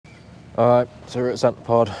Alright, so we're at Centre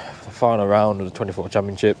Pod for the final round of the 24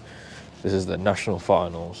 Championship. This is the national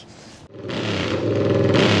finals.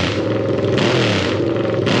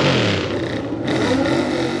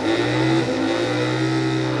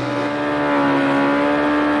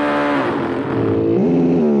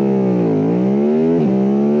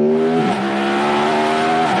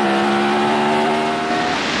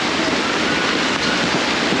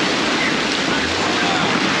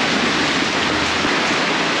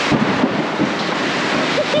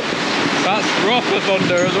 Proper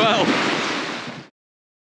thunder as well.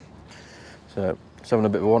 So, just having a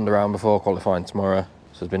bit of a wander around before qualifying tomorrow.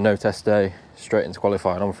 So there's been no test day, straight into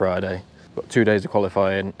qualifying on Friday. Got 2 days of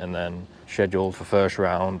qualifying, and then scheduled for first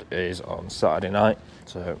round is on Saturday night.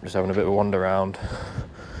 So just having a bit of a wander around,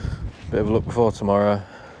 bit of a look before tomorrow.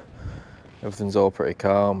 Everything's all pretty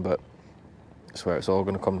calm, but that's where it's all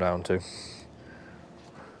going to come down to.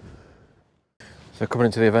 So coming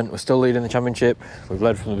into the event, we're still leading the championship. We've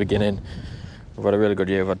led from the beginning. We've had a really good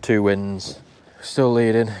year. We've had 2 wins. Still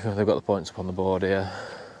leading. They've got the points up on the board here.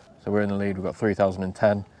 So we're in the lead. We've got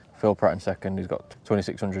 3,010. Phil Pratt in second. He's got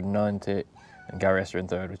 2,690. And Gary Esser in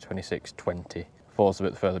third with 2,620. Fourth's a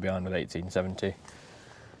bit further behind with 1,870.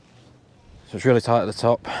 So it's really tight at the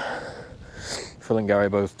top. Phil and Gary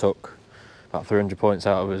both took about 300 points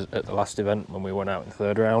out of us at the last event when we went out in the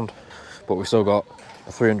third round. But we've still got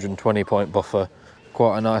a 320 point buffer.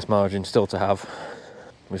 Quite a nice margin still to have.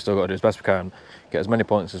 We've still got to do as best we can, get as many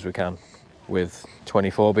points as we can. With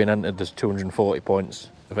 24 being entered, there's 240 points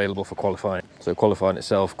available for qualifying. So qualifying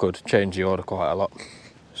itself could change the order quite a lot.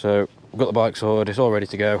 So we've got the bike sorted, it's all ready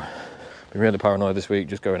to go. Been really paranoid this week,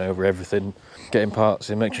 just going over everything, getting parts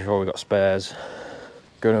in, making sure we've got spares,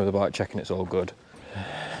 going over the bike, checking it's all good.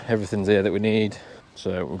 Everything's here that we need.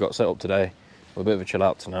 So we've got set up today, with a bit of a chill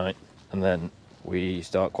out tonight, and then we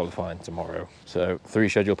start qualifying tomorrow. So 3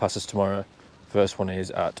 scheduled passes tomorrow. First one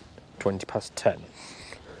is at 10:20.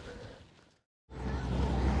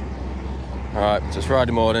 Alright, so it's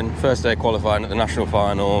Friday morning, first day qualifying at the national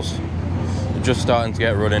finals. We're just starting to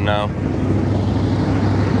get running now.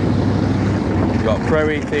 We've got Pro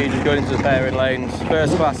ET just going into the pairing lanes,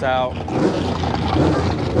 first class out.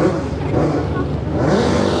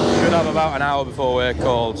 Should have about an hour before we're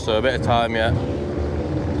called, so a bit of time yet.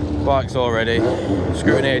 Bike's all ready,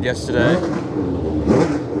 scrutineered yesterday.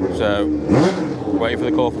 So, waiting for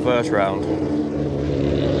the call for first round.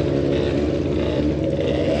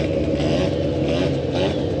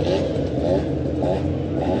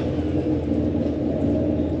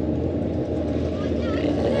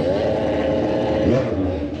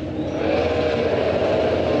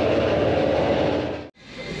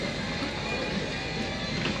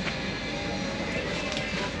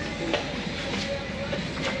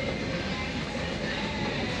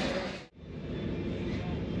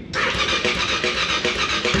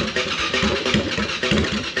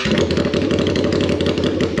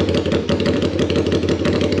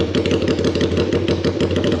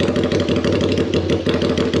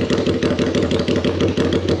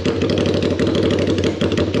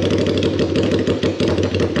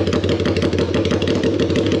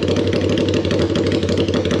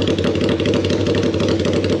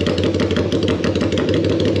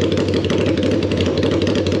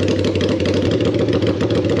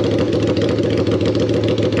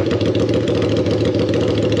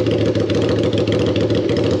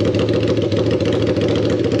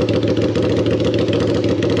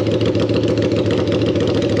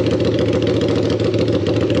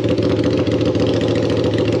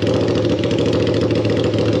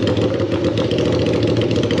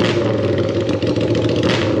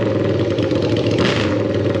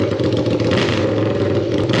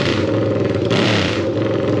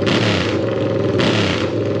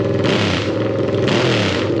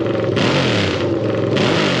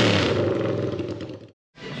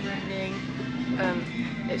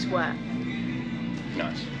 It's wet.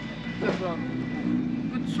 Nice. Good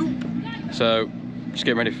run. Good soup. So, just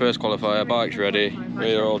getting ready for first qualifier, bike's ready,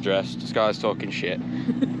 we're all dressed, this guy's talking shit.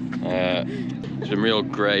 It's been real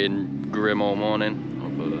grey and grim all morning,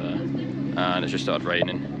 up over there, and it's just started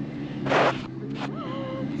raining. I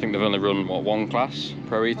think they've only run, what, 1 class,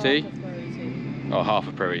 Pro ET? Oh, half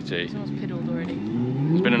of Pro ET. Someone's piddled already.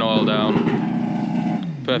 There's been an oil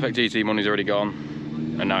down, perfect ET money's already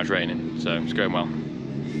gone, and now it's raining, so it's going well.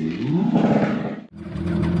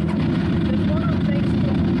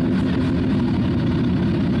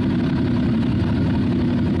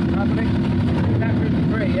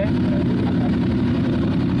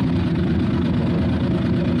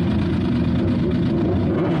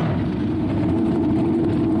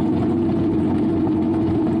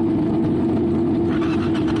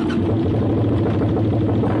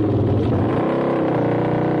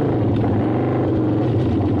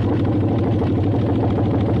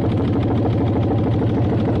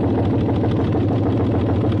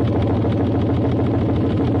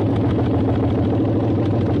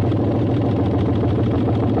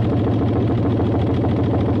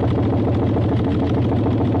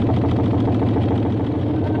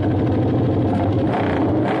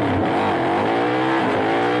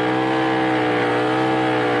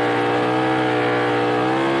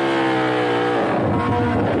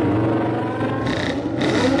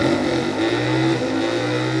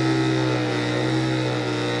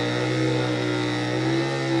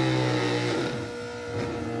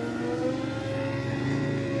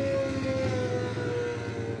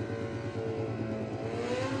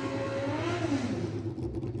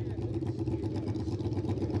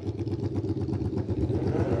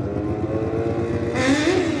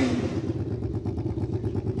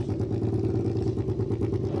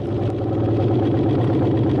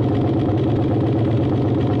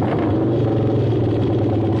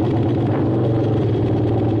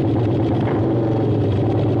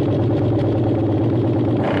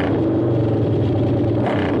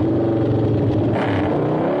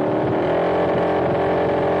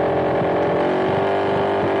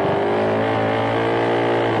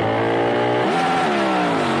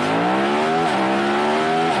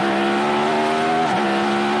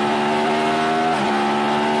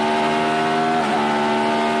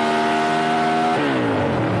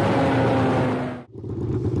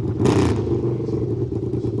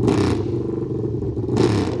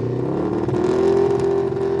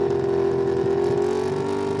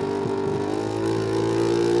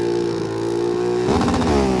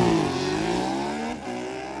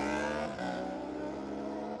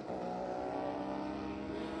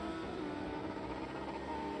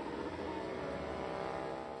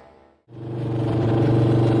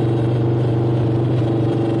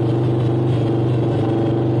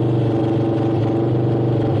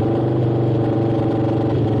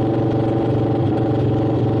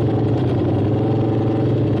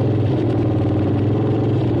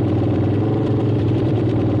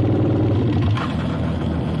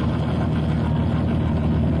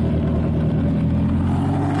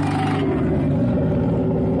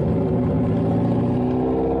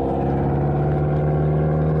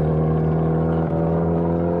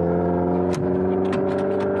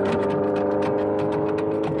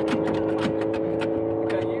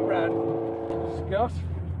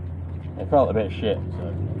 felt a bit shit.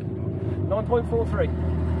 So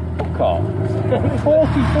 9.43. fuck off. 43.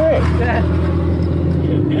 Yeah.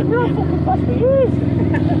 We're not fucking fast for years.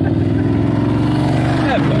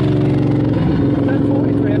 Yeah, but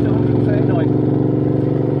 10.43 and 139.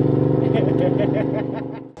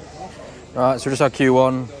 Right, so we just had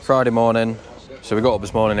Q1 Friday morning. So we got up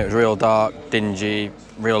this morning, it was real dark, dingy,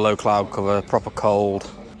 real low cloud cover, proper cold,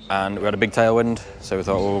 and we had a big tailwind. So we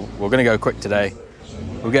thought, well, we're going to go quick today.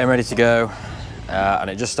 We're getting ready to go, and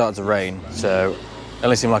it just started to rain. So it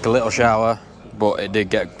only seemed like a little shower, but it did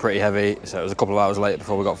get pretty heavy. So it was a couple of hours later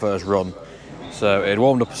before we got first run. So it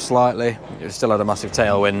warmed up slightly, it still had a massive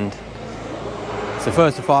tailwind. So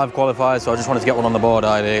first to 5 qualifiers, so I just wanted to get one on the board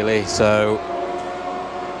ideally. So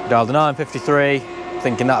dialed a 9.53,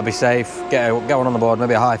 thinking that'd be safe, get one on the board,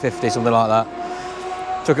 maybe a high 50, something like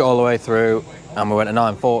that. Took it all the way through, and we went to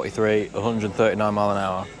 9.43, 139 mile an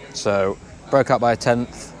hour. So broke out by a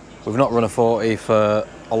 10th. We've not run a 40 for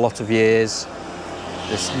a lot of years.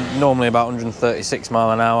 It's normally about 136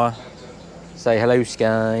 mile an hour. Say hello,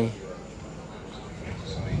 Sky.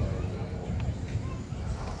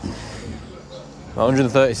 About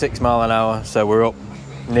 136 mile an hour, so we're up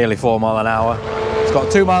nearly 4 mile an hour. It's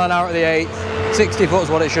got 2 mile an hour at the 8th, 60 foot's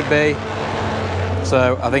what it should be.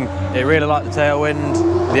 So I think it really liked the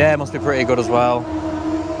tailwind. The air must be pretty good as well.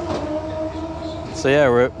 So yeah,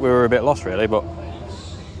 we were a bit lost really, but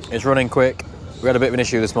it's running quick. We had a bit of an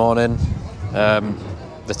issue this morning. The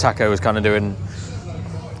tacho was kind of doing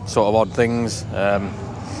sort of odd things.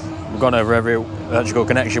 We've gone over every electrical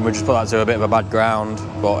connection, we just put that to a bit of a bad ground,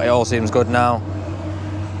 but it all seems good now.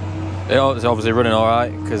 It's obviously running all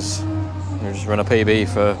right, because we just run a PB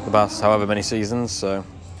for the past however many seasons, so.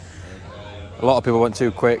 A lot of people went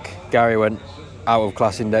too quick. Gary went out of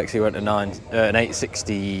class index, he went to an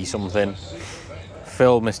 860 something.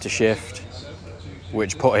 Phil missed a shift,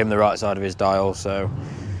 which put him the right side of his dial, so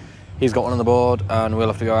he's got one on the board, and we'll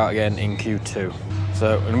have to go out again in Q2.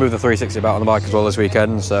 So I'm gonna move the 360 about on the bike as well this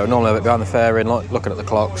weekend, so normally a bit behind the fairing, looking at the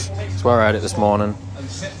clocks. That's where I had it this morning.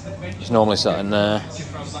 It's normally sat in there.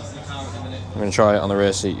 I'm gonna try it on the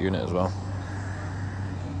rear seat unit as well.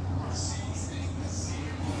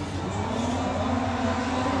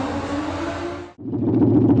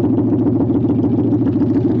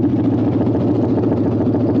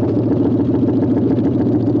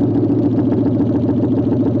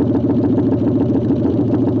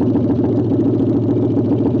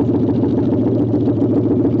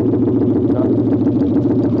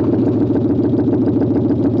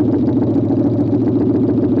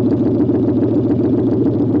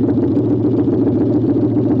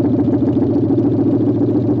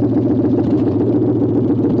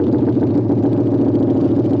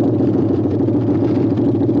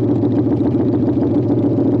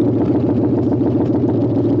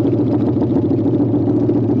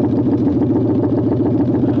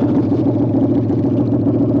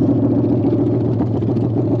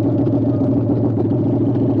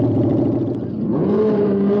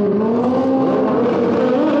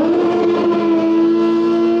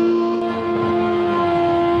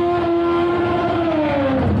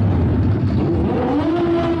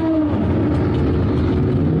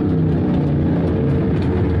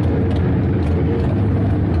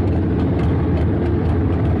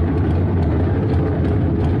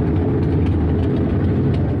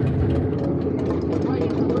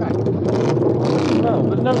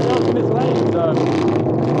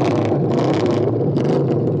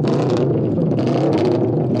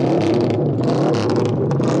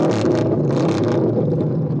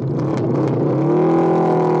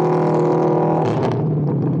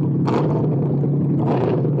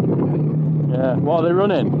 What are they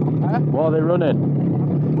running? Huh? What are they running?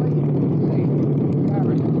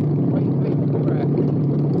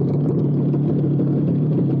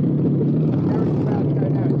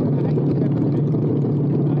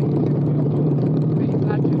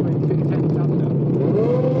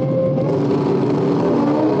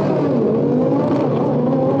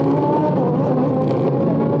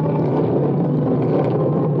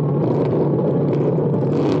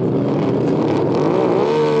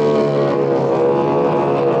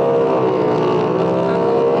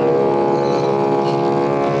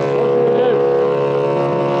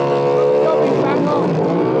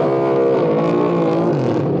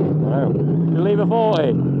 The 40?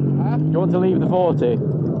 Huh? You want to leave the 40?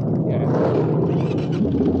 Yeah.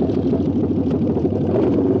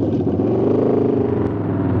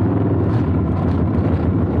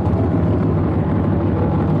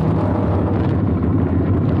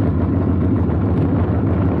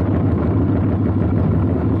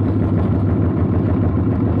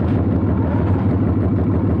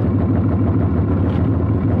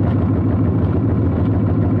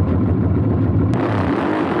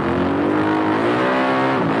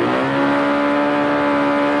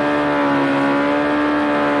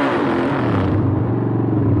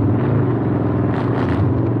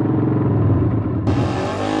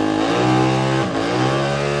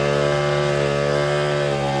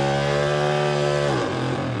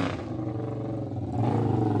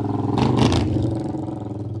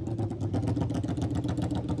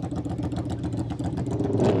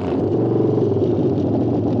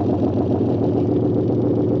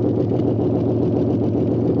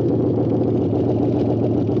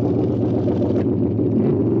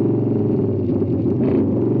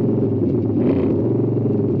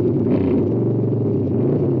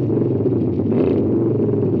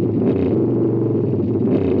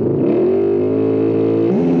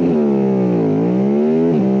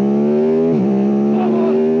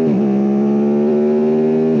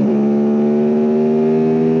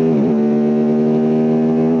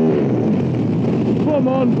 Come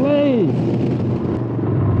on, please.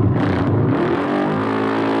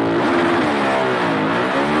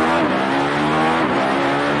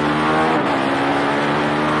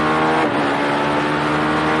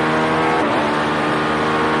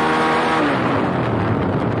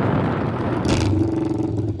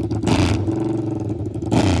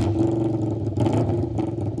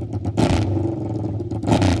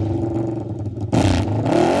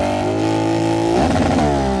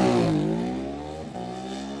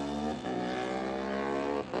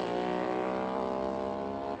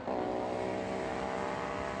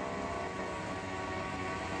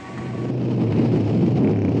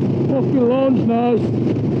 Fucking launch nice.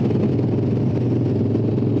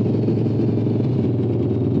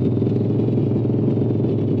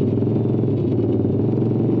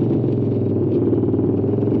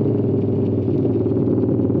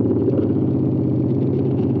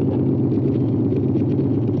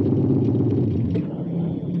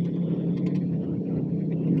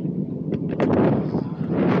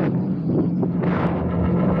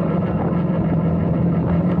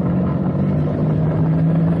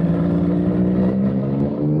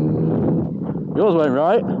 Yours went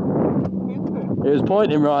right. It was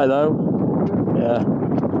pointing right though. Yeah.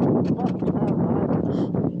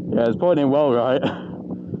 Yeah, it's pointing well right.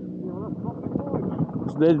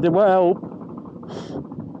 They will help.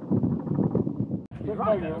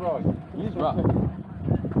 He's right.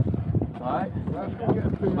 Right.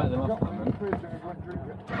 Let them off.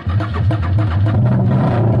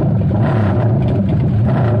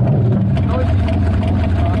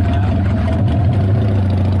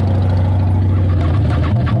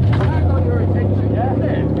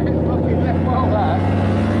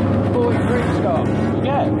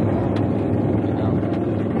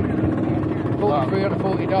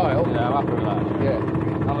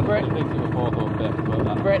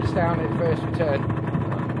 Brett's down at first return.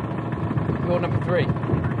 You're number 3. 3?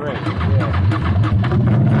 Yeah.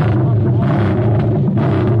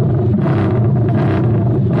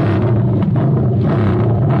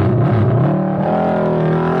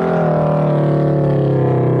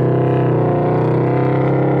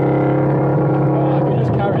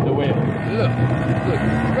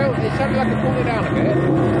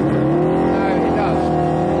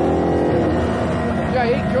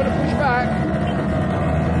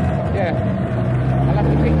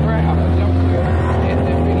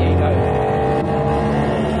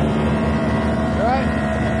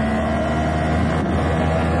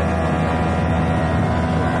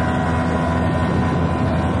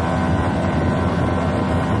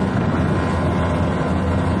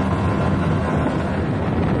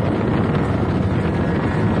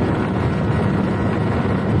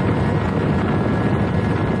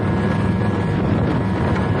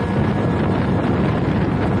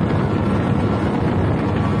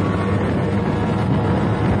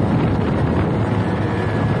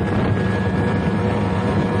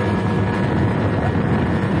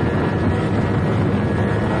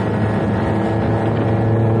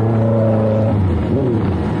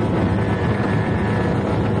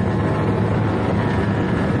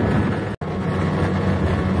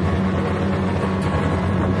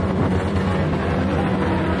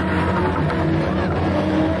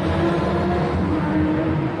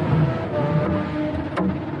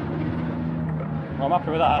 I'm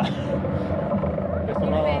happy with that. Guess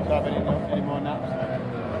I'm not allowed to have any more naps.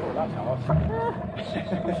 Oh, that's harsh.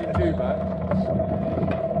 Pushing too back.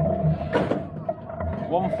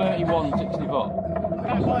 1:31.64.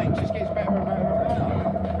 That line just gets better and better and better.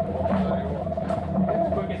 It's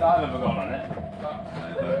the quickest I've ever gone on it.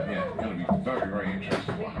 Yeah, it's going to be very, very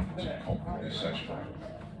interesting what happens in this session.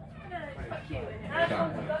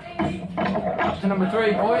 Up to number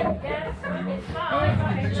 3, boy. I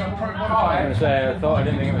was going to say, I thought I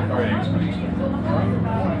didn't think it was 3.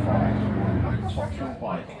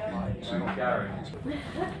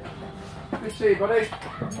 Let's see, buddy. I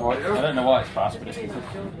don't know why it's fast, but it's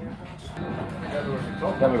consistent.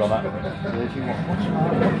 There we go, that.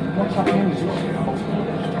 What's happening?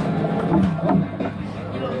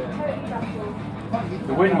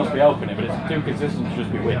 The wind must be helping it, but it's too consistent to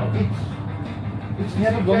just be wind. It's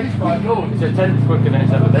never gone this far, Lord. It's a tenth quicker than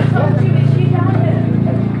it's ever been.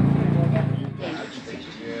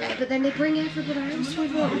 But then they bring everybody else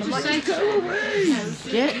with them. Just say, go away!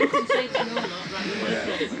 Yeah.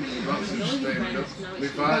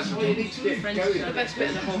 The best bit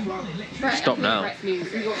of the whole vlog. Stop now.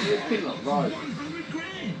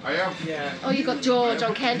 I am. Yeah. Oh, you got George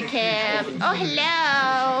on Candy Cam. Oh,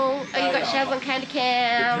 hello! Oh, you got Shaz on Candy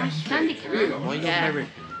Cam. Candy Cam? Yeah.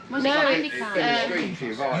 No, handicap.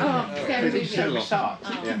 Oh, scary vision. I've got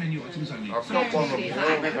one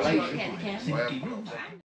Revelation.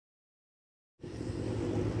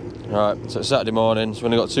 Right, so it's Saturday morning, so we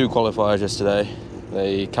only got 2 qualifiers yesterday.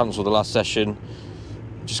 They cancelled the last session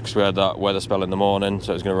just because we had that weather spell in the morning,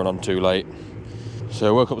 so it's going to run on too late. So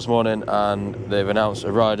I woke up this morning and they've announced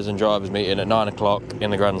a riders and drivers meeting at 9 o'clock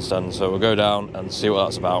in the grandstand, so we'll go down and see what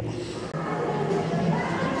that's about.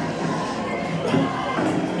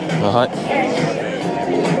 Alright.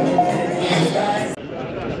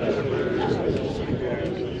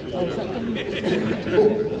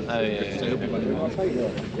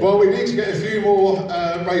 Well, we need to get a few more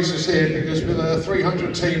racers here because with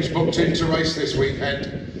 300 teams booked in to race this weekend,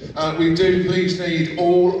 we do please need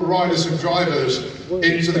all riders and drivers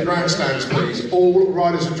into the grandstands, please. All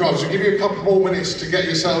riders and drivers. We'll give you a couple more minutes to get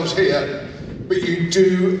yourselves here, but you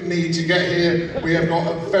do need to get here. We have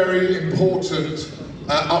got a very important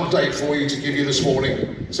update for you to give you this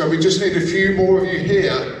morning. So we just need a few more of you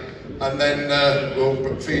here, and then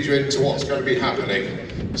we'll feed you into what's going to be happening.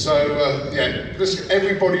 So yeah, just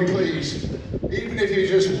everybody please, even if you're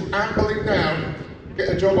just ambling down, get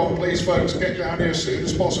a job on please folks, get down here as soon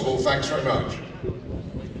as possible. Thanks very much.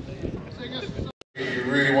 If you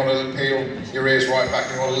really want to peel your ears right back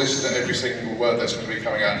and you want to listen to every single word that's going to be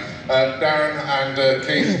coming out. Darren and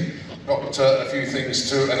Keith got a few things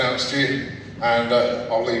to announce to you, and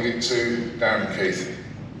I'll leave it to Darren and Keith.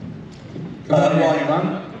 Good morning,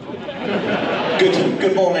 everyone.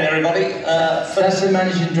 Good morning, everybody. That's the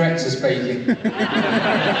managing director speaking.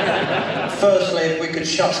 Firstly, if we could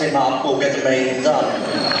shut him up, we'll get the meeting done.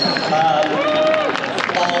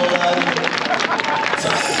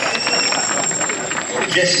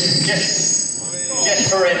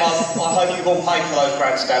 Just for him, I hope you've all paid for those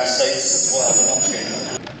grandstand seats as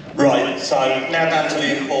well. Right, so now down to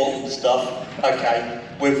the important stuff. Okay.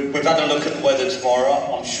 We've had a look at the weather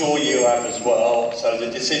tomorrow, I'm sure you have as well, so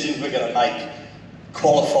the decisions we're going to make,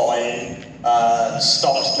 qualifying,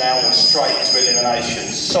 stops now, we're straight into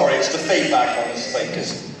eliminations. Sorry, it's the feedback on the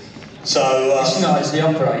speakers. So, it's not, it's the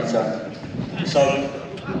operator. So,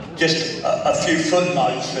 just a few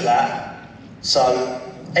footnotes for that. So,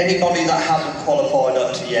 anybody that hasn't qualified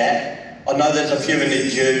up to yet, I know there's a few in the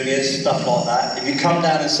juniors, stuff like that. If you come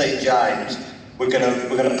down and see James, we're gonna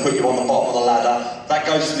put you on the bottom of the ladder. That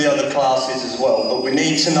goes to the other classes as well, but we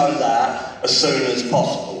need to know that as soon as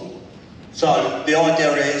possible. So the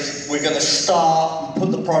idea is we're going to start and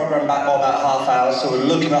put the programme back by about half hour, so we're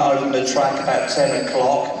looking at opening the track about 10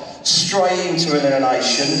 o'clock, straight into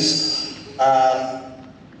eliminations.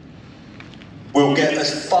 We'll get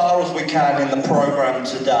as far as we can in the programme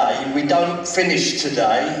today. If we don't finish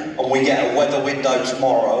today and we get a weather window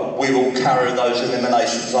tomorrow, we will carry those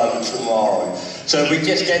eliminations over tomorrow. So if we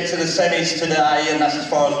just get to the semis today and that's as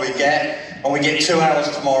far as we get, and we get 2 hours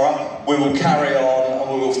tomorrow, we will carry on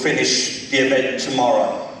and we will finish the event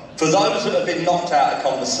tomorrow. For those that have been knocked out of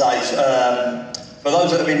conversation, for those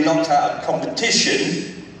that have been knocked out of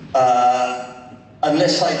competition, and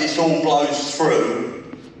let's say this all blows through,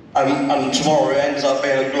 and tomorrow ends up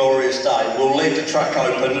being a glorious day, we'll leave the track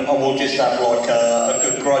open and we'll just have like a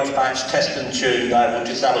good grudge match, test and tune day. We'll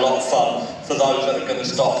just have a lot of fun for those that are going to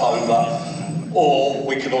stop over. Or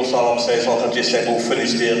we can also, obviously, as I just said, we'll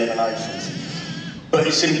finish the eliminations. But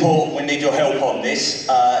it's important, we need your help on this.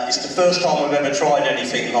 It's the first time we've ever tried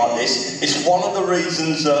anything like this. It's one of the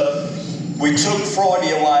reasons that we took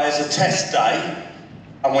Friday away as a test day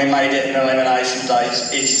and we made it an elimination day.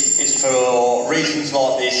 It's for reasons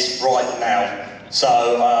like this right now. So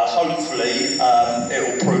hopefully it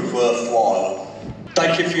will prove worthwhile.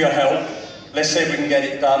 Thank you for your help. Let's see if we can get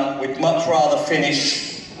it done. We'd much rather finish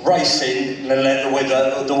racing than let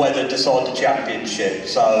the weather decide the championship.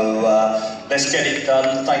 So let's get it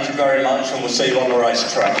done. Thank you very much, and we'll see you on the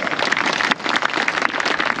racetrack.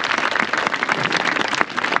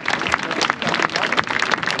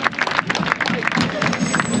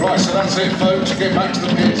 Right, so that's it folks, get back to the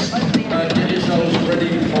pits, get yourselves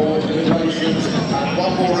ready for eliminations, and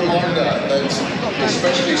one more reminder that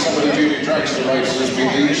especially some of the junior dragster racers, we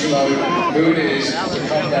need to know who it is to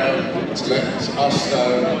come down to let us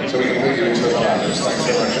know so we can put you into the ladders. Thanks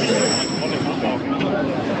very much indeed.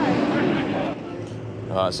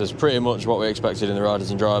 Alright, so it's pretty much what we expected in the riders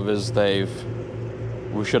and drivers. We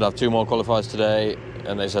should have 2 more qualifiers today,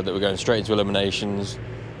 and they said that we're going straight into eliminations.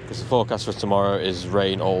 Because the forecast for tomorrow is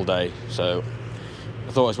rain all day, so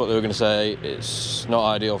I thought that's what they were going to say. It's not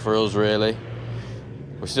ideal for us really.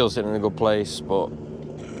 We're still sitting in a good place, but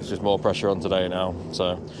it's just more pressure on today now.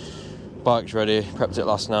 So bike's ready, prepped it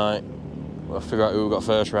last night. We'll figure out who we got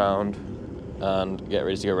first round and get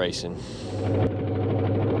ready to go racing.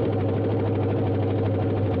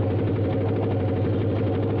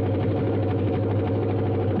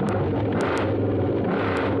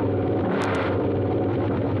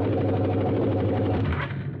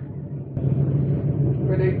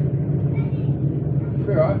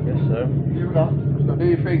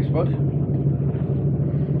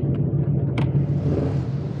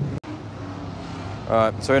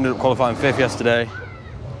 Alright, so we ended up qualifying 5th yesterday.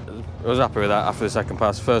 I was happy with that after the second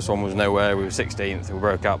pass. First one was nowhere, we were 16th, we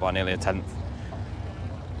broke out by nearly a 10th.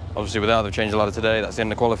 Obviously with that, they've changed the ladder today, that's the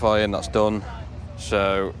end of qualifying, that's done.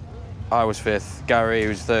 So I was 5th, Gary, who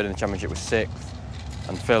was 3rd in the championship, was 6th,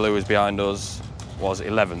 and Phil, who was behind us, was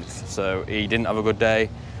 11th. So he didn't have a good day.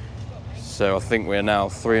 So I think we're now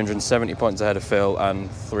 370 points ahead of Phil and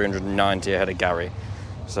 390 ahead of Gary.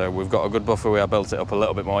 So we've got a good buffer. I built it up a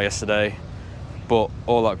little bit more yesterday, but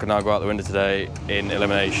all that could now go out the window today in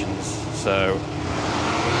eliminations. So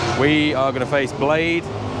we are going to face Blade,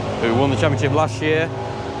 who won the championship last year.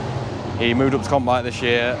 He moved up to comp bike this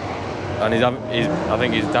year, and I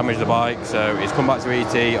think he's damaged the bike, so he's come back to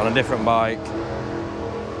ET on a different bike.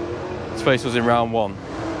 His face was in round 1,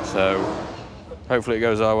 so hopefully it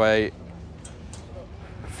goes our way.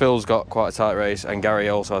 Phil's got quite a tight race, and Gary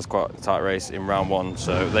also has quite a tight race in round 1,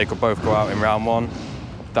 so they could both go out in round 1.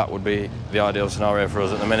 That would be the ideal scenario for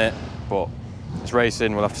us at the minute, but it's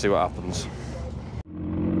racing, we'll have to see what happens.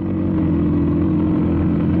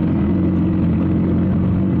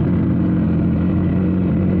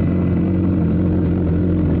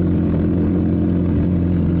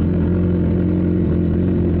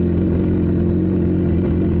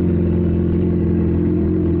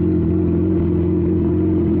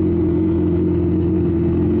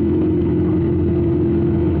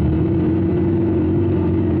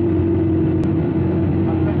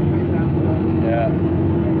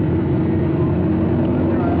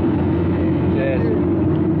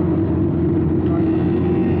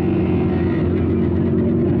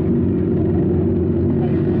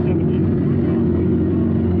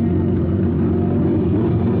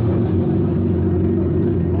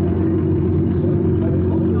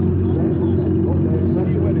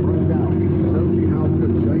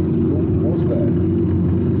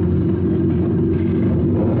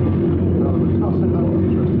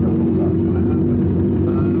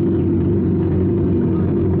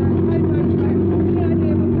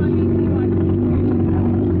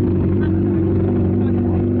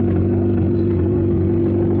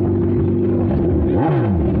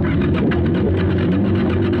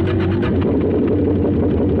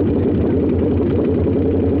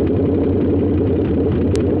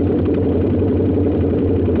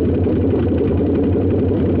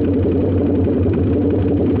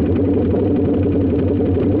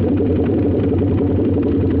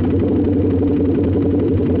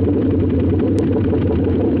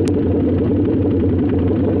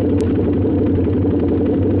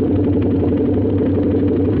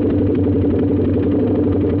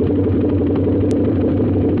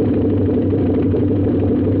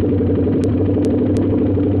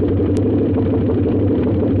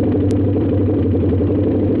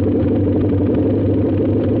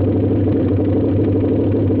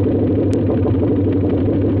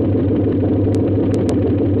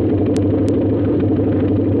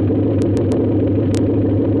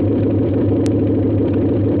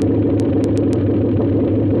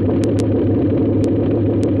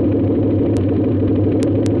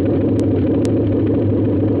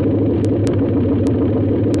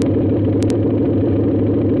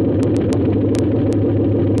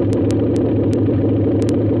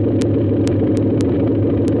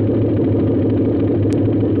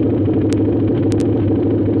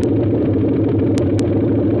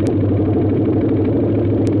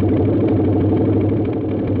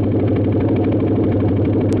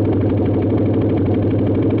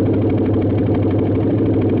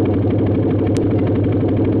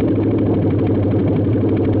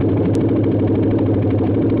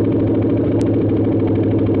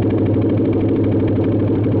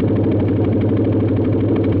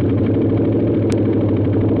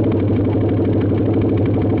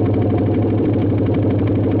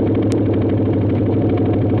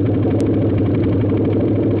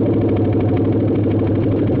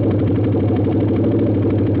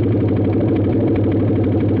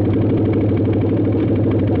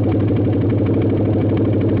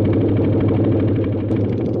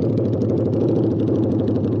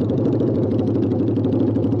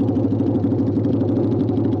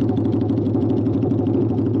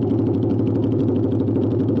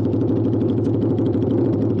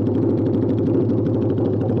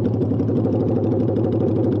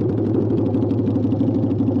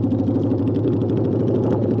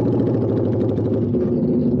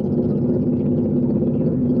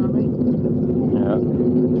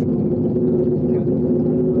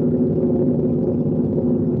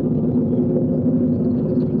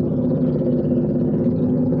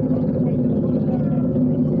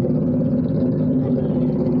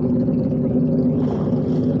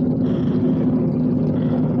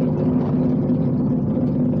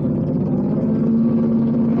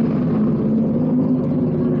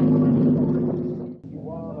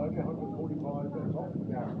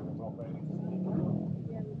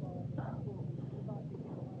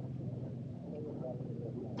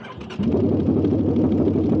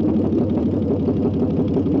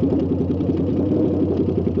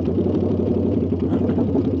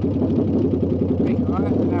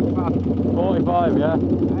 $45, yeah?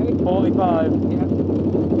 45. Yeah.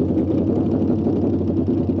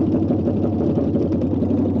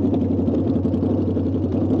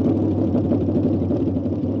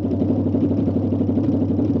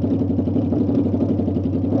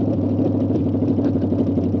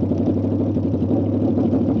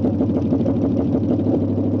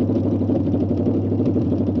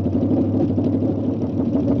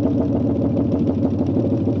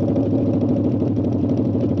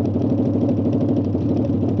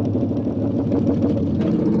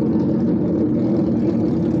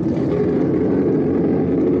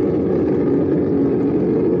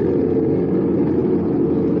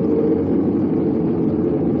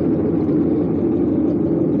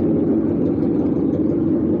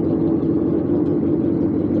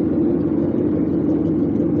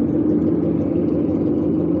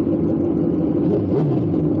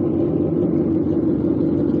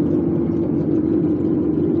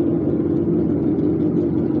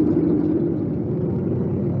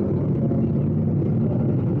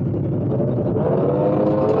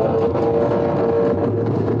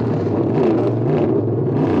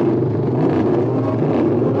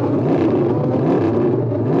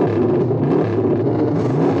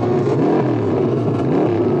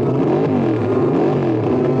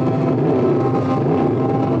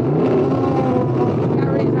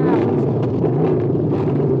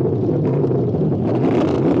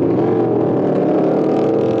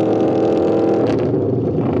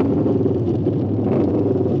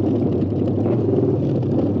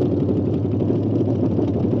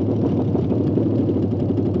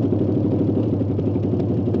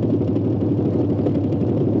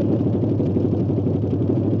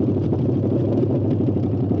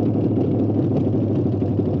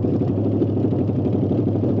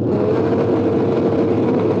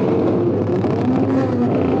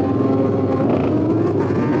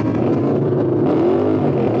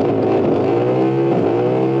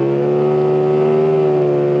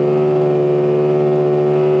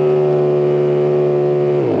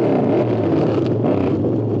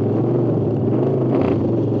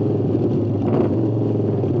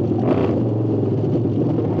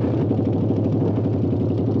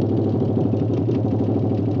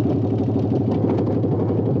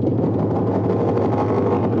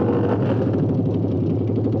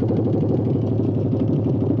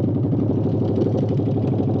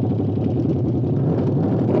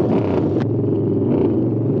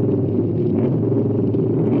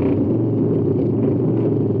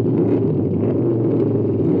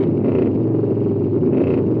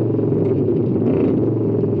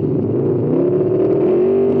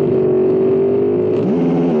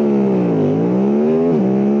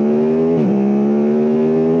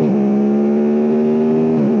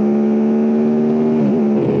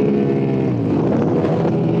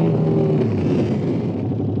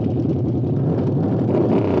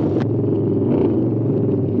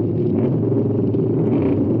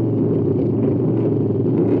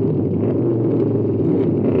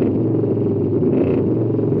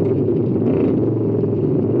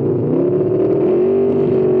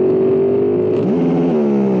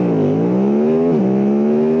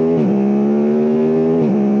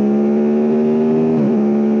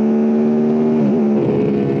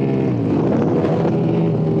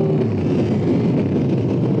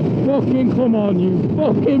 Come on, you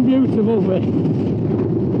fucking beautiful thing.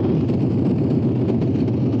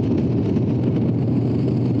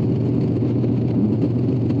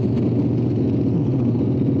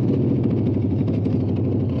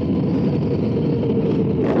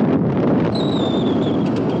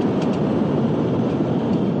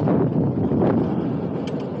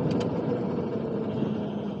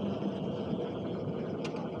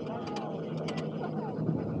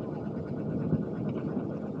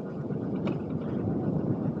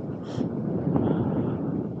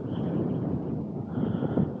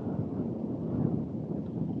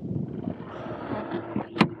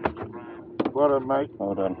 Well done, mate.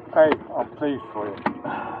 Well done. Hey, I'm pleased for you.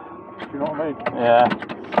 Do you know what I mean? Yeah.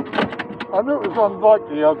 I knew it was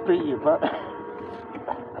unlikely I'd beat you, but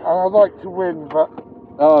and I'd like to win, but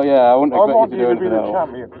Oh yeah, I wouldn't I expect want you you to to do be anything the else.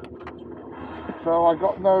 champion. So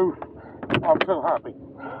I'm so happy.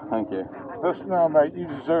 Thank you. Listen now, mate, you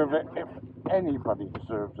deserve it if anybody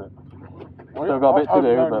deserves it. Well, Still got a bit to I've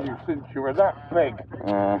do, known but you since you were that big,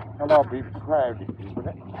 yeah. and I'll be proud of you with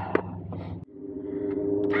it.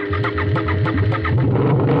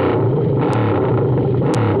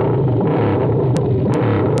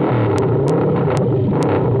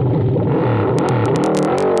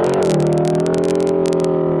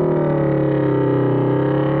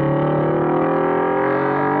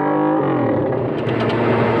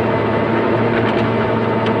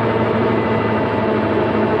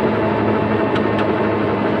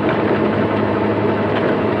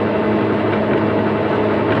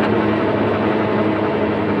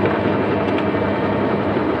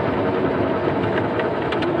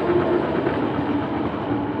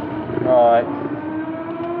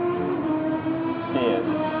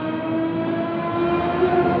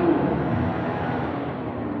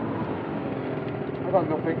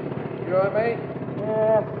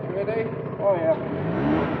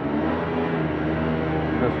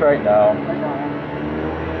 straight now.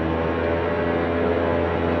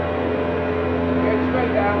 Go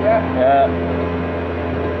straight down, yeah? Yeah.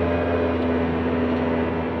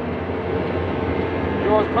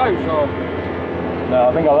 Yours close or? No,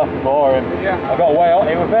 I think I left before him. Yeah. I got way off.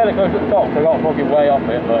 It was fairly close at the top, so I got fucking way off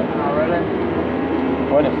it, but. Oh, really?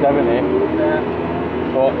 Went at 70. Yeah.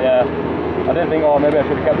 But yeah, I did think, oh, maybe I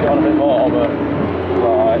should have kept it on a bit more, but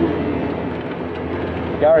right.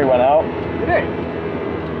 Gary went out. Did he?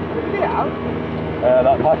 Did he out?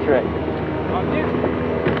 That Patrick.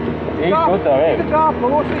 He's good though, He's him. a dark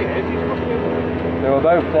horse, he is. He's fucking... They were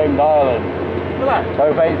both same dialing. Look at that.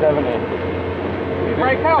 Both 870. Did you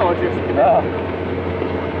break out or just... No.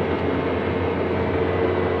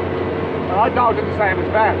 Well, I dialed it the same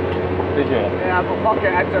as Ben. Did you? Yeah, but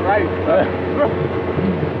pocket had to raise.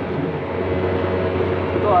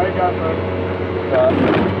 Go on, go for it.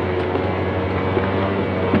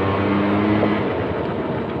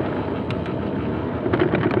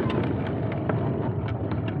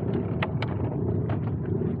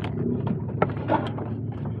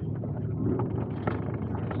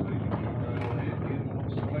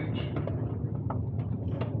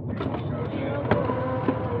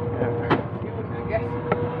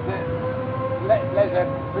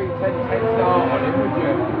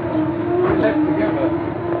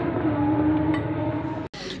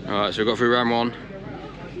 Alright, so we got through round one.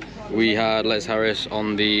 We had Les Harris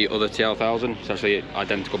on the other TL1000. It's actually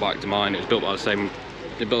identical bike to mine. It was built at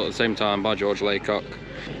the same time by George Laycock.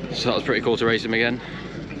 So that was pretty cool to race him again.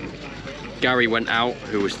 Gary went out,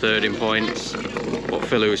 who was third in points, but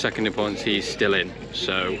Phil, who was second in points, he's still in.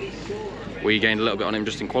 So we gained a little bit on him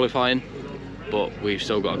just in qualifying, but we've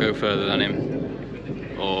still got to go further than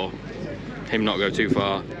him, or him not go too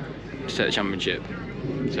far to take the championship.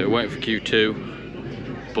 So we're waiting for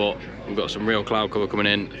Q2, but we've got some real cloud cover coming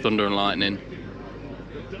in, thunder and lightning.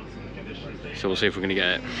 So we'll see if we're going to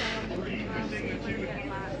get it.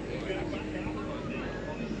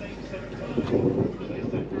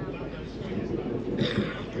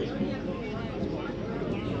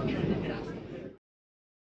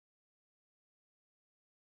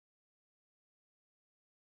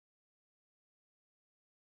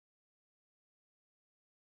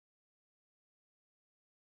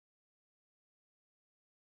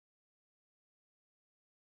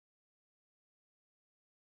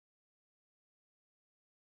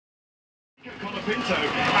 Colapinto,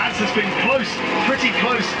 as has been close, pretty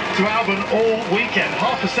close to Albon all weekend,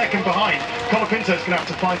 half a second behind. Colapinto's going to have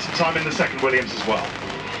to find some time in the second Williams as well.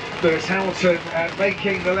 Lewis Hamilton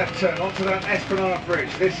making the left turn onto that Esplanade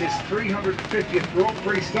Bridge. This is 350th Grand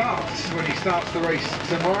Prix starts when he starts the race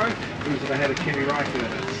tomorrow. Moves it ahead of Kimi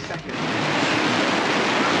Räikkönen at second.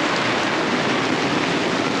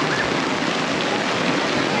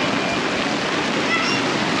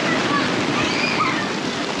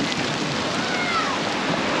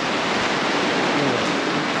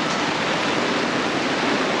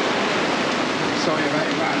 Sorry about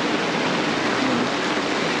that.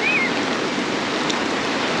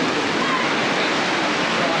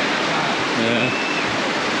 Yeah,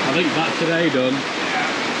 I think that's today done.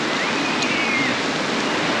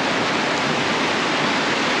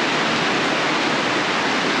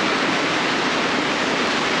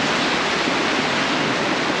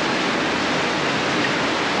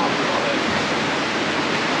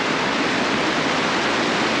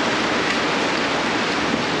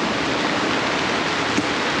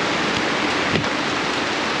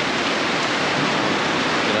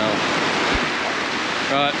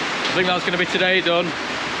 Right, I think that's going to be today done.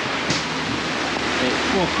 It's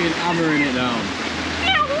fucking hammering it down.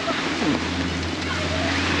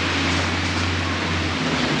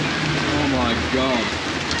 Oh my god.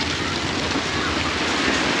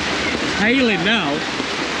 It's hailing now.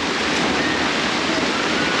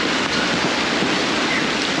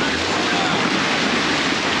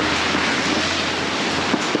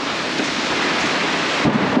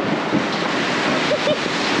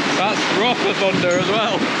 That's proper thunder as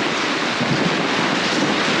well.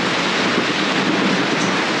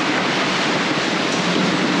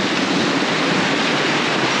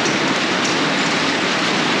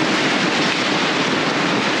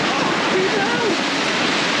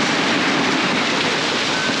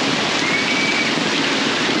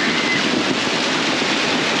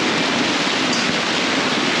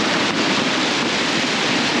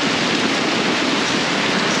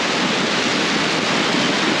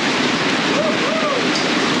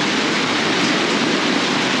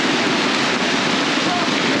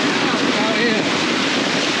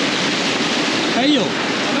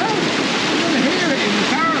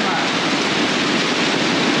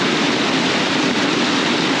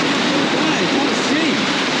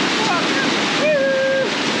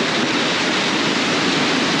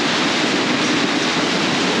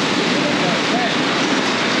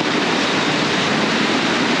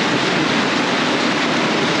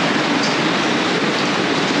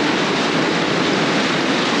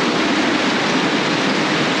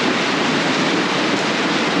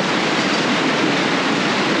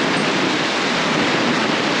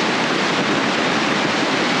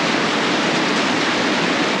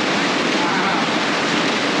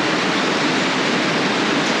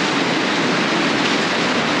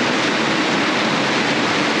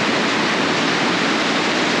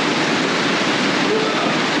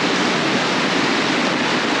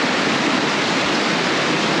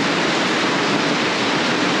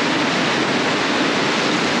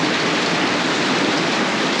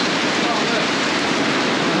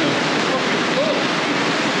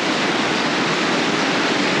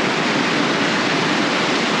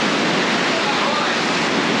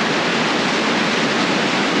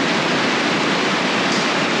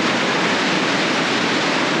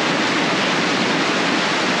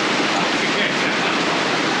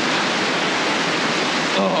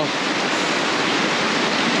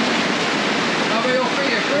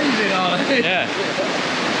 are they? Yeah.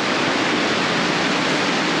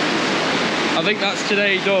 I think that's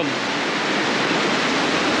today done.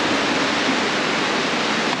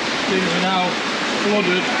 Things are now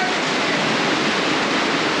flooded.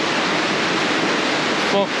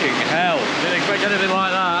 Fucking hell. Didn't expect anything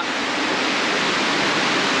like that.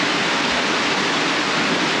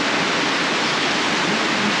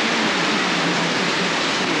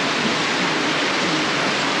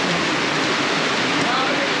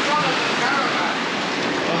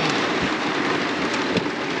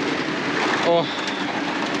 Oh.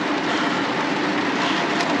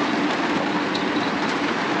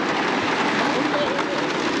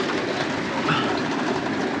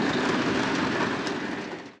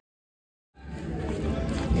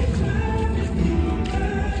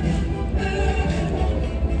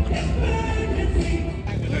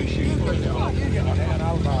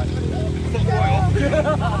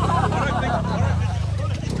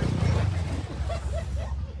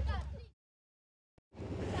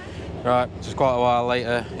 Right, just quite a while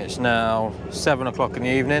later. It's now 7 o'clock in the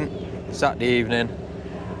evening, Saturday evening.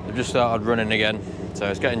 They've just started running again. So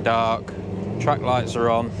it's getting dark, track lights are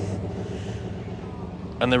on,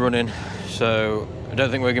 and they're running. So I don't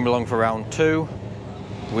think we're gonna be long for round 2.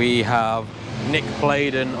 We have Nick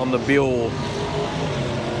Pladen on the Buell.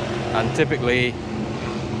 And typically,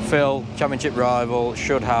 Phil, championship rival,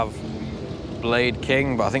 should have Blade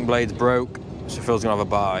King, but I think Blade's broke, so Phil's gonna have a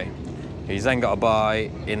bye. He's then got a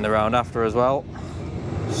bye in the round after as well.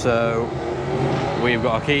 So we've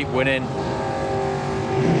got to keep winning.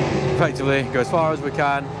 Effectively, go as far as we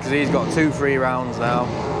can, because he's got 2 free rounds now.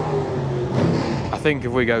 I think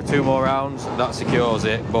if we go 2 more rounds, that secures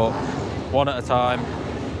it, but one at a time.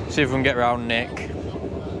 See if we can get around Nick.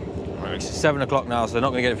 It's 7 o'clock now, so they're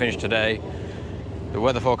not going to get it finished today. The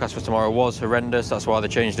weather forecast for tomorrow was horrendous, that's why they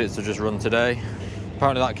changed it to just run today.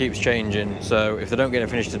 Apparently that keeps changing, so if they don't get it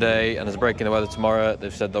finished today and there's a break in the weather tomorrow,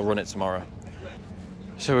 they've said they'll run it tomorrow.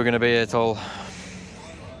 So we're going to be here till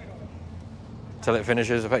it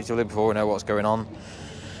finishes, effectively, before we know what's going on.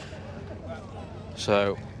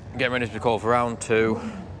 So, getting ready to be called for round 2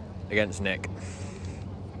 against Nick.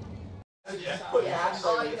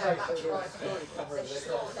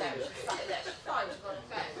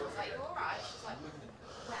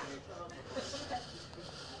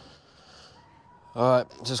 Alright,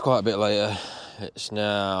 just quite a bit later. It's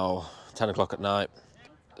now 10 o'clock at night.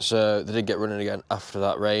 So they did get running again after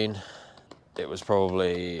that rain. It was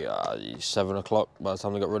probably 7 o'clock by the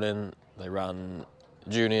time they got running. They ran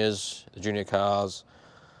juniors, the junior cars.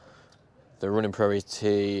 They were running Pro ET.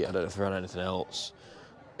 I don't know if they ran anything else.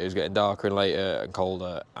 It was getting darker and later and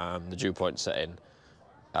colder, and the dew point set in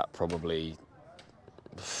at probably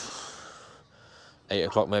 8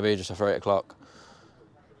 o'clock maybe, just after 8 o'clock.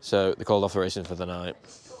 So they called off the racing for the night.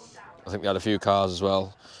 I think they had a few cars as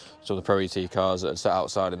well. Some of the Pro ET cars that had sat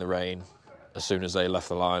outside in the rain. As soon as they left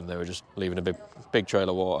the line, they were just leaving a big trail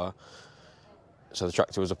of water. So the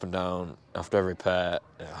tractor was up and down after every pair.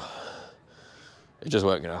 It just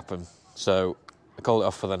weren't going to happen. So they called it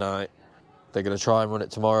off for the night. They're going to try and run it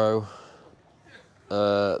tomorrow.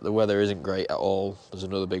 The weather isn't great at all. There's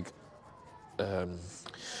another big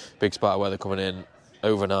spot of weather coming in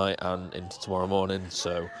overnight and into tomorrow morning.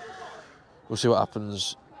 So we'll see what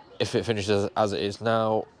happens. If it finishes as it is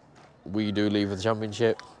now, we do leave with the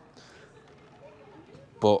championship.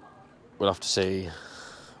 But we'll have to see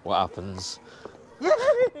what happens.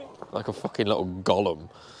 Like a fucking little golem.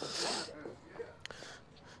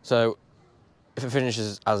 So if it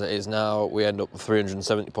finishes as it is now, we end up with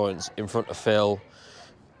 370 points in front of Phil.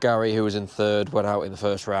 Gary, who was in 3rd, went out in the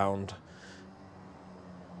 1st round.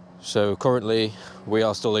 So currently, we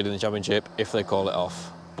are still leading the championship if they call it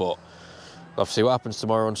off. But we'll have to see what happens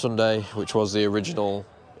tomorrow on Sunday, which was the original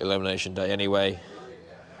elimination day anyway.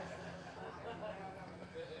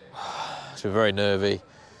 It's been very nervy.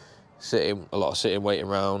 A lot of sitting, waiting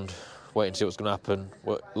around, waiting to see what's going to happen.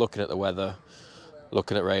 We're looking at the weather,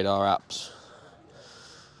 looking at radar apps.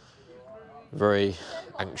 Very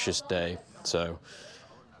anxious day. So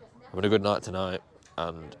having a good night tonight,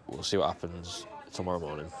 and we'll see what happens tomorrow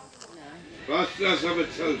morning. Let's have a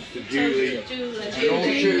toast to Julie.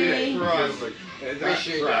 Julie. Right. Wish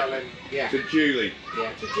you, darling. Yeah. To Julie.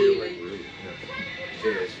 Yeah, to Julie.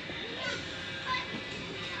 Cheers.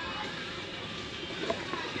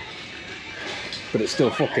 But it's still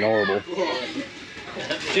fucking horrible.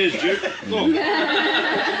 Cheers, Jude. Oh.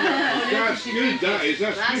 That's good, that is.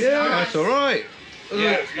 That's good. Yeah, that's all right.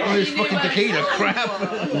 Yeah, all this fucking tequila crap.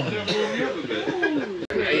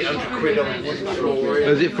 800 quid on the floor.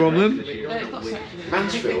 Is it from them?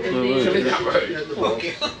 Mansfield. Come in that road.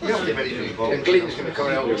 And Glenn's going to come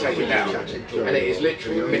out and take it down. And it is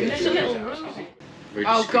literally a minute.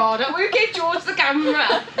 Oh God, we get towards the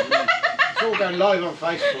camera. It's all going live on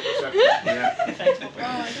Facebook. So. Yeah.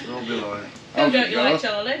 I'll be live. Who don't you like,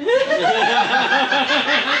 Charlie?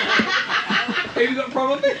 Have you got a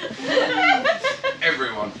problem?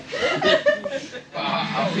 Everyone.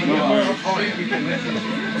 I think you are fine. You can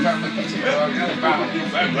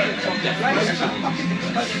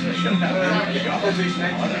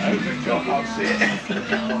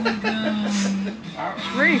It's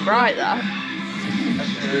really bright, that.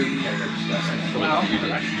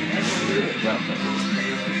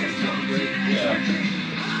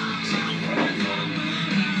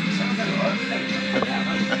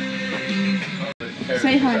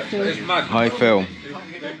 Say hi, Phil. Hi, Phil.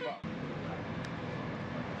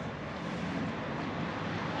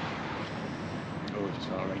 Oh, it's a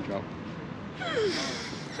raindrop.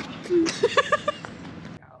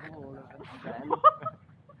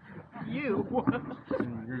 You?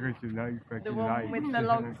 The one with the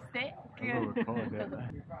long stick?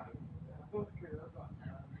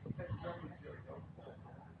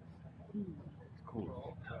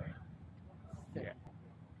 Cool. Yeah.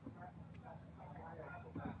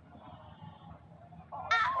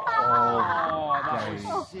 Oh, that was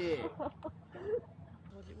sick.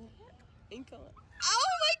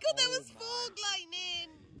 Oh my God, that was fog lightning!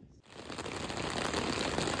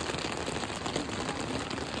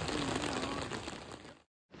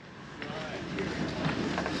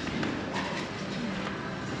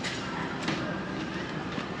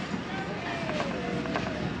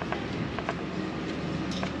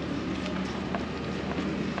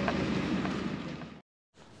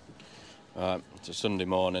 It's a Sunday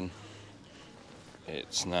morning.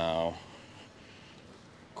 It's now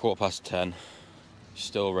 10:15.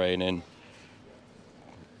 Still raining.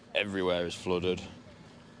 Everywhere is flooded.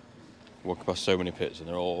 Walking past so many pits and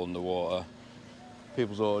they're all underwater.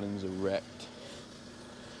 People's awnings are wrecked.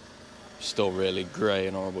 Still really grey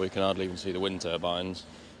and horrible. You can hardly even see the wind turbines.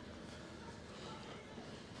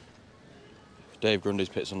 Dave Grundy's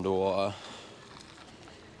pit's underwater.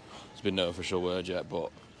 There's been no official word yet,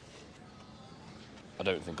 but I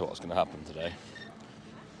don't think a lot's going to happen today.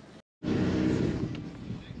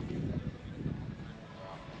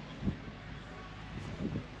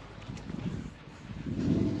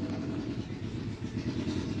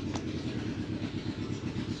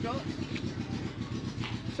 Scott?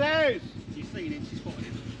 Says! You've seen him, she's spotted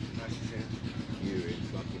him. You're in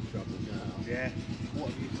fucking trouble now. Yeah. What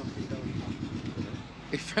have you fucking done?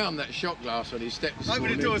 He found that shot glass on his step this Open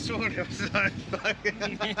morning. the door this morning, I was like,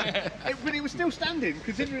 but it was still standing,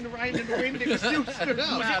 considering the rain and the wind, it was still stood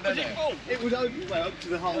up. Was it full? It was open, well, up to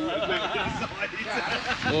the hole.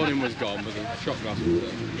 Awning was gone, but the shot glass was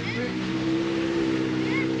there.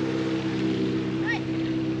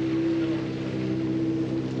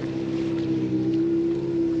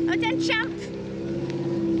 Oh, then champ!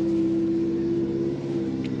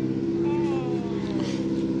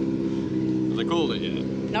 Have they called it yet?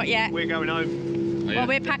 Not yet. We're going home. Well,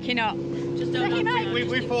 we're packing up. Just don't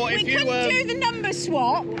we thought if we you couldn't do the number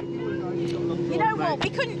swap. You know what? We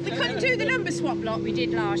couldn't do the number swap like we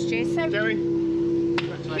did last year. So Jerry,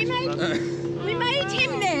 we made him this. We made him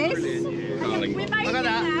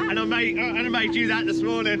that. And I made you that this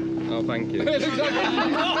morning. Oh, thank you.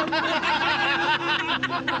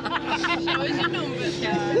 Show us your numbers,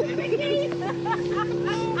 guys.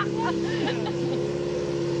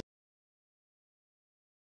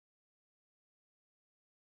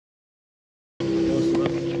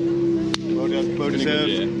 Well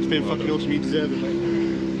deserved. It's been fucking awesome. You deserve it, mate.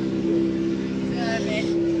 Deserve it.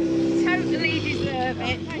 Totally deserve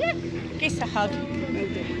it. Kiss a hug.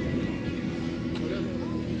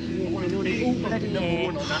 Bloody Number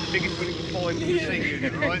one on that biggest winning point in the C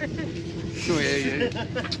unit, right? Sure, yeah.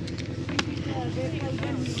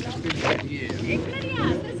 It bloody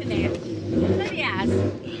has, doesn't it? Bloody has.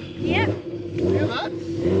 Yep. Hear that?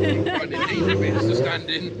 Quite an easy bit to stand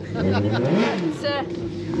in. It's,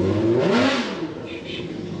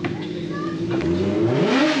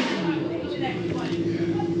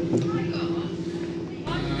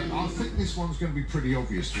 I think this one's going to be pretty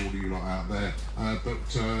obvious to all of you lot out there, but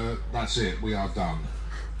that's it, we are done.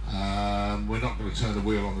 We're not going to turn the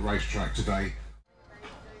wheel on the racetrack today.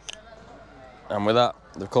 And with that,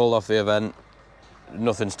 they've called off the event.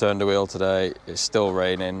 Nothing's turned the wheel today. It's still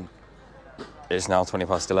raining. It's now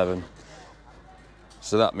 11:20.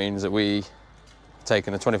 So that means that we've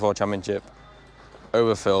taken the 24 championship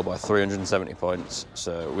over Phil by 370 points.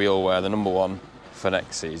 So we all wear the number one for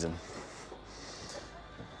next season.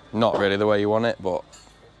 not really the way you want it, but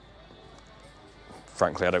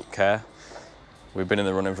frankly I don't care. We've been in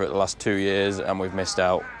the running for it the last 2 years and we've missed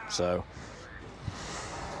out, so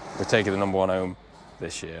we're taking the number 1 home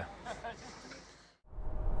this year.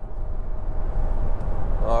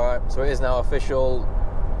 Alright, so it is now official.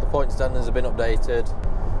 The point standings have been updated,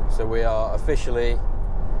 so we are officially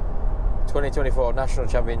 2024 National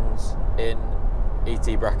Champions in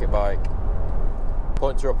ET bracket bike.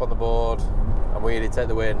 Points are up on the board and we did take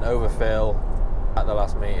the win over Phil at the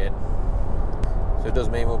last meeting. So it does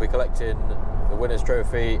mean we'll be collecting the winner's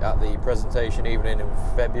trophy at the presentation evening in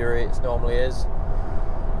February, it normally is.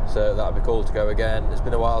 So that'd be cool to go again. It's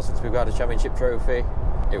been a while since we've had a championship trophy.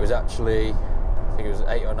 It was actually, I think it was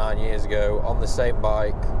 8 or 9 years ago, on the same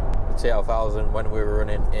bike, the TL1000, when we were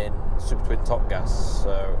running in Super Twin Top Gas.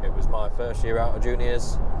 So it was my first year out of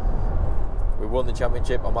juniors. We won the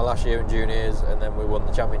championship on my last year in juniors, and then we won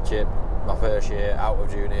the championship my first year out of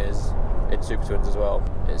juniors in Super Twins as well.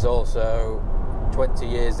 It's also 20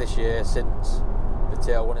 years this year since the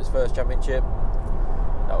TL won its first championship.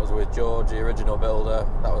 That was with George, the original builder.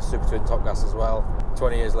 That was Super Twin Top Gas as well.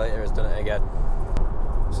 20 years later, it's done it again.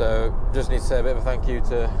 So just need to say a bit of a thank you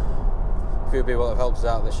to a few people that have helped us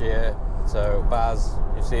out this year. So Baz,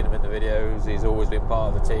 you've seen him in the videos. He's always been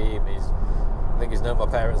part of the team. I think he's known my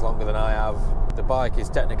parents longer than I have. The bike is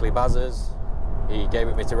technically Baz's. He gave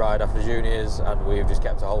it me to ride after juniors, and we've just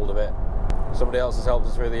kept a hold of it. Somebody else has helped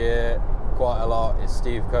us through the year quite a lot. It's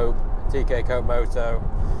Steve Cope, TK Cope Moto.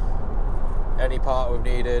 Any part we've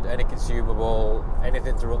needed, any consumable,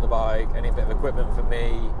 anything to run the bike, any bit of equipment for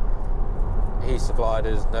me, he supplied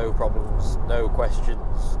us, no problems, no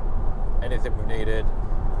questions. Anything we've needed,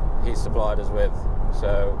 he's supplied us with.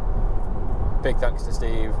 So big thanks to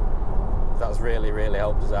Steve. That's really, really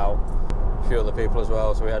helped us out. A few other people as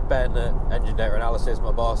well. So we had Ben at Engine Data Analysis,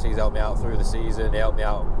 my boss. He's helped me out through the season. He helped me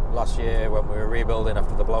out last year when we were rebuilding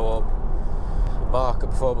after the blow up. Mark at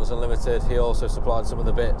Performance Unlimited, he also supplied some of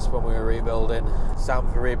the bits when we were rebuilding.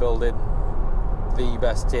 Sam for rebuilding the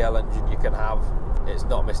best TL engine you can have. It's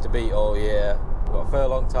not missed a beat all year. We've got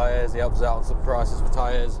Furlong tyres, he helps us out on some prices for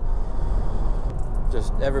tyres.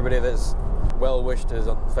 Just everybody that's well wished us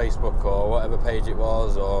on Facebook or whatever page it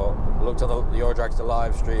was, or looked on the Your Dragster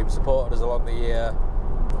live stream, supported us along the year.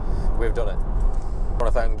 We've done it. I want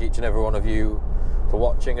to thank each and every one of you for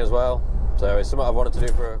watching as well. So it's something I've wanted to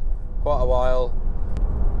do for quite a while.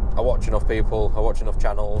 I watch enough people, I watch enough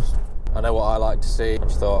channels, I know what I like to see. I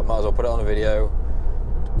just thought I might as well put it on a video,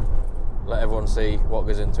 let everyone see what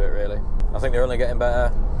goes into it really. I think they're only getting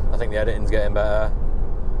better, I think the editing's getting better,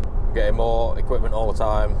 we're getting more equipment all the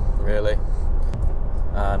time really,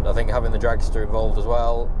 and I think having the dragster involved as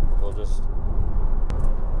well will just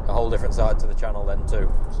a whole different side to the channel then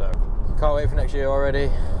too. So can't wait for next year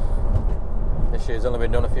already. This year's only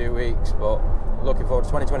been done a few weeks, but looking forward to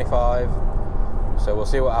 2025, so we'll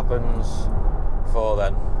see what happens before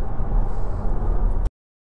then.